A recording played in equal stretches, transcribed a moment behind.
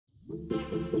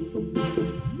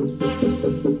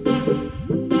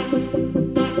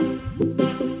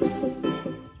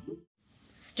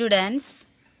Students,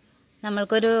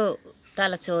 നമ്മൾക്കൊരു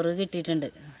തലച്ചോറ് കിട്ടിയിട്ടുണ്ട്.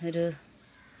 ഒരു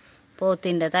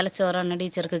പോത്തിൻ്റെ തലച്ചോറാണ്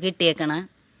ടീച്ചർക്ക് കിട്ടിയേക്കണേ.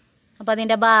 അപ്പോൾ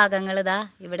അതിൻ്റെ ഭാഗങ്ങൾ ഇതാ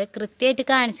ഇവിടെ കൃത്യമായിട്ട്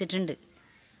കാണിച്ചിട്ടുണ്ട്.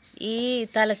 ഈ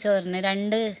തലച്ചോറിന്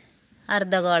 2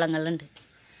 അർദ്ധഗോളങ്ങളുണ്ട്,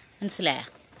 മനസ്സിലായോ?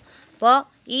 അപ്പോൾ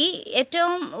ഈ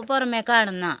ഏറ്റവും പുറമേ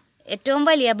കാണുന്ന ഏറ്റവും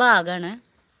വലിയ ഭാഗമാണ്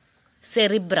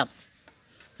സെറിബ്രം.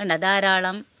 കണ്ട,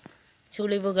 ധാരാളം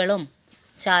ചുളിവുകളും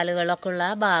ചാലുകളൊക്കെ ഉള്ള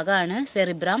ഭാഗമാണ്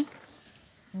സെറിബ്രം.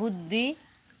 ബുദ്ധി,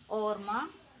 ഓർമ്മ,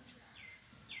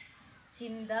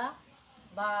 ചിന്ത,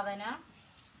 ഭാവന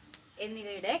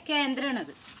എന്നിവയുടെ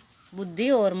കേന്ദ്രമാണത്. ബുദ്ധി,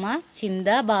 ഓർമ്മ, ചിന്ത,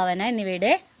 ഭാവന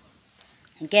എന്നിവയുടെ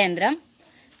കേന്ദ്രം.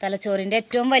 തലച്ചോറിൻ്റെ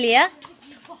ഏറ്റവും വലിയ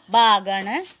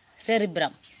ഭാഗമാണ്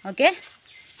സെറിബ്രം. ഓക്കെ,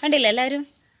 കണ്ടില്ല എല്ലാവരും?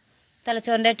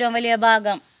 തലച്ചോറിൻ്റെ ഏറ്റവും വലിയ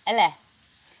ഭാഗം അല്ലേ?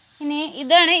 ഇനി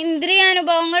ഇതാണ്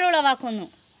ഇന്ദ്രിയാനുഭവങ്ങൾ ഉളവാക്കുന്നു.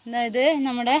 അതായത്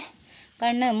നമ്മുടെ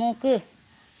കണ്ണ്, മൂക്ക്,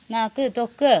 നാക്ക്,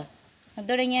 ത്വക്ക്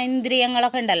തുടങ്ങിയ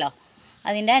ഇന്ദ്രിയങ്ങളൊക്കെ ഉണ്ടല്ലോ,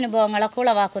 അതിൻ്റെ അനുഭവങ്ങളൊക്കെ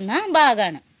ഉളവാക്കുന്ന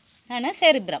ഭാഗമാണ്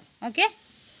സെറിബ്രം. ഓക്കെ,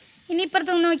 ഇനി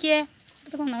ഇപ്പുറത്തൊന്ന് നോക്കിയേ,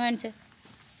 ഇപ്പുറത്തൊന്ന് കാണിച്ച്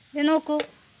ഇത് നോക്കൂ.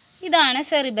 ഇതാണ്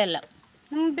സെറിബെല്ലം.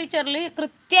 പിക്ചറിൽ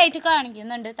കൃത്യമായിട്ട്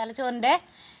കാണിക്കുന്നുണ്ട്. തലച്ചോറിൻ്റെ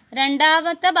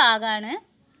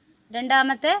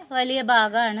രണ്ടാമത്തെ വലിയ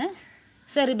ഭാഗമാണ്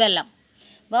സെറിബെല്ലം.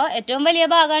 അപ്പോൾ ഏറ്റവും വലിയ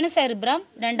ഭാഗമാണ് സെറിബ്രം,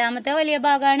 രണ്ടാമത്തെ വലിയ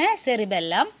ഭാഗമാണ്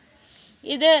സെറിബെല്ലം.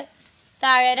 ഇത്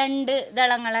താഴെ 2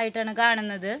 ദളങ്ങളായിട്ടാണ്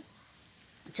കാണുന്നത്.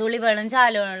 ചുളികളും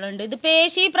ചാലുകളും ഉണ്ട്. ഇത്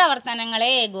പേശി പ്രവർത്തനങ്ങളെ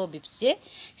ഏകോപിപ്പിച്ച്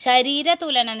ശരീര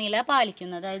തുലനനില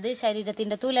പാലിക്കുന്നു. അതായത്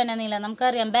ശരീരത്തിൻ്റെ തുലനനില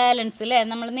നമുക്കറിയാം, ബാലൻസ് അല്ലേ,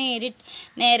 നമ്മൾ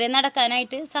നേരെ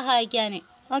നടക്കാനായിട്ട് സഹായിക്കാൻ.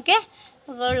 ഓക്കെ,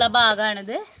 അപ്പോൾ ഉള്ള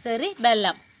ഭാഗമാണിത്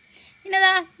സെറിബെല്ലം. പിന്നെ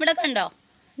ഇതാ ഇവിടെ കണ്ടോ,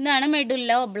 ഇതാണ്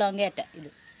മെഡുല്ല ഒബ്ലോങ്കേറ്റ.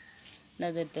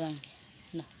 ഇതെടുത്ത് കാണിക്കാം.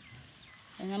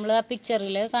 നമ്മൾ ആ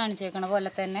പിക്ചറിൽ കാണിച്ചേക്കണ പോലെ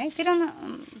തന്നെ ഇത്തിരി ഒന്ന്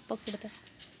പൊക്കെടുത്ത്.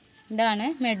 ഇതാണ്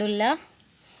മെഡുല്ല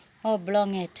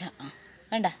ഒബ്ലോങ്കേറ്റ.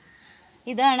 കണ്ട,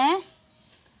 ഇതാണ്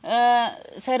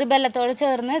സെറിബെല്ലത്തോട്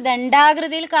ചേർന്ന്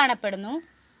ദണ്ഡാകൃതിയിൽ കാണപ്പെടുന്നു.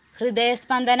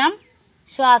 ഹൃദയസ്പന്ദനം,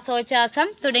 ശ്വാസോച്ഛ്വാസം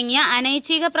തുടങ്ങിയ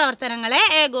അനൈച്ഛിക പ്രവർത്തനങ്ങളെ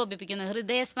ഏകോപിപ്പിക്കുന്നു.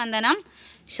 ഹൃദയസ്പന്ദനം,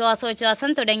 ശ്വാസോച്ഛ്വാസം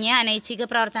തുടങ്ങിയ അനൈച്ഛിക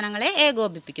പ്രവർത്തനങ്ങളെ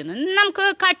ഏകോപിപ്പിക്കുന്നു. നമുക്ക്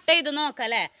കട്ട് ചെയ്ത് നോക്കാം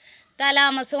അല്ലേ?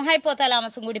 തലാമസും ഹൈപ്പോ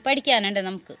തലാമസും കൂടി പഠിക്കാനുണ്ട്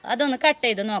നമുക്ക്. അതൊന്ന് കട്ട്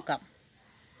ചെയ്ത് നോക്കാം.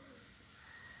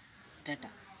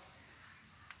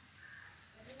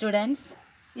 സ്റ്റുഡൻസ്,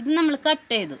 ഇത് നമ്മൾ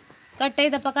കട്ട്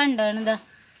ചെയ്തപ്പോൾ കണ്ടാണ് ഇതാ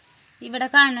ഇവിടെ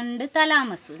കാണുന്നുണ്ട്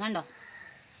തലാമസ്. കണ്ടോ,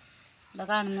 ഇവിടെ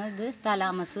കാണുന്നത് ഇത്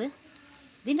തലാമസ്,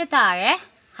 ഇതിൻ്റെ താഴെ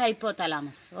ഹൈപ്പോ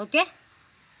തലാമസ്. ഓക്കെ,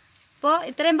 ഇപ്പോൾ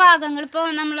ഇത്രയും ഭാഗങ്ങൾ ഇപ്പോൾ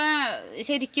നമ്മൾ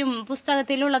ശരിക്കും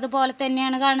പുസ്തകത്തിലുള്ളത് പോലെ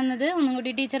തന്നെയാണ് കാണുന്നത്. ഒന്നും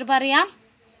കൂടി ടീച്ചർ പറയാം.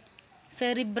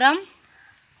 Cerebrum,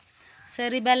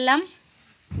 cerebellum,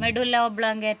 medulla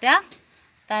oblongata,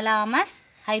 thalamus,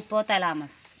 hypo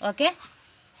thalamus. Okay,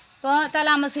 ഇപ്പോൾ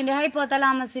തലാമസിൻ്റെ ഹൈപ്പോ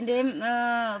തലാമസിൻ്റെയും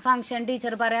ഫങ്ഷൻ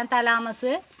ടീച്ചർ പറയാം.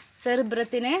 തലാമസ്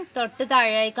സെറിബ്രത്തിന് തൊട്ട്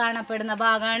താഴെയായി കാണപ്പെടുന്ന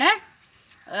ഭാഗമാണ്.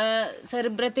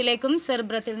 സെറിബ്രത്തിലേക്കും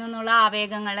സെറിബ്രത്തിൽ നിന്നുള്ള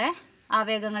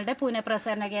ആവേഗങ്ങളുടെ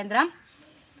പുനഃപ്രസരണ കേന്ദ്രം.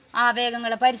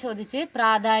 ആവേഗങ്ങളെ പരിശോധിച്ച്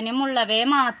പ്രാധാന്യമുള്ളവയെ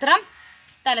മാത്രം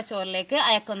തലച്ചോറിലേക്ക്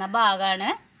അയക്കുന്ന ഭാഗമാണ്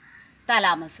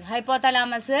തലാമസ്. ഹൈപ്പോ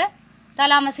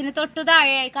തലാമസിന് തൊട്ടു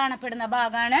താഴെയായി കാണപ്പെടുന്ന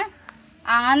ഭാഗമാണ്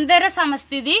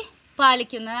ആന്തരസമസ്ഥിതി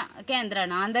പാലിക്കുന്ന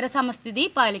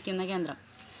കേന്ദ്രം.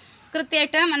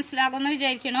 കൃത്യമായിട്ട് മനസ്സിലാകുമെന്ന്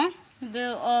വിചാരിക്കണോ? ഇത്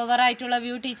ഓവറായിട്ടുള്ള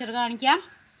വ്യൂ ടീച്ചർ കാണിക്കാം.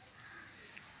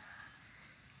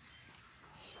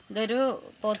 ഇതൊരു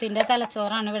പോത്തിൻ്റെ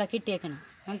തലച്ചോറാണ് ഇവിടെ കിട്ടിയേക്കണം.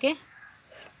 ഓക്കെ,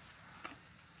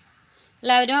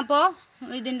 എല്ലാവരും അപ്പോൾ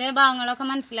ഇതിൻ്റെ ഭാഗങ്ങളൊക്കെ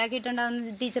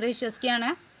മനസ്സിലാക്കിയിട്ടുണ്ടാകുന്ന ടീച്ചർ വിശ്വസിക്കുകയാണ്.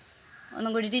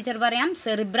 ഒന്നും കൂടി ടീച്ചർ പറയാം.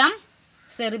 Cerebrum,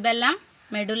 cerebellum,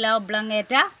 medulla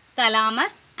oblongata,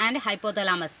 thalamus and hypo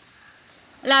thalamus.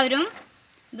 എല്ലാവരും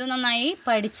ഇത് നന്നായി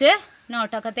പഠിച്ച്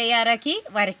നോട്ടൊക്കെ തയ്യാറാക്കി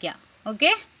വരയ്ക്കുക.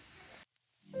 ഓക്കെ.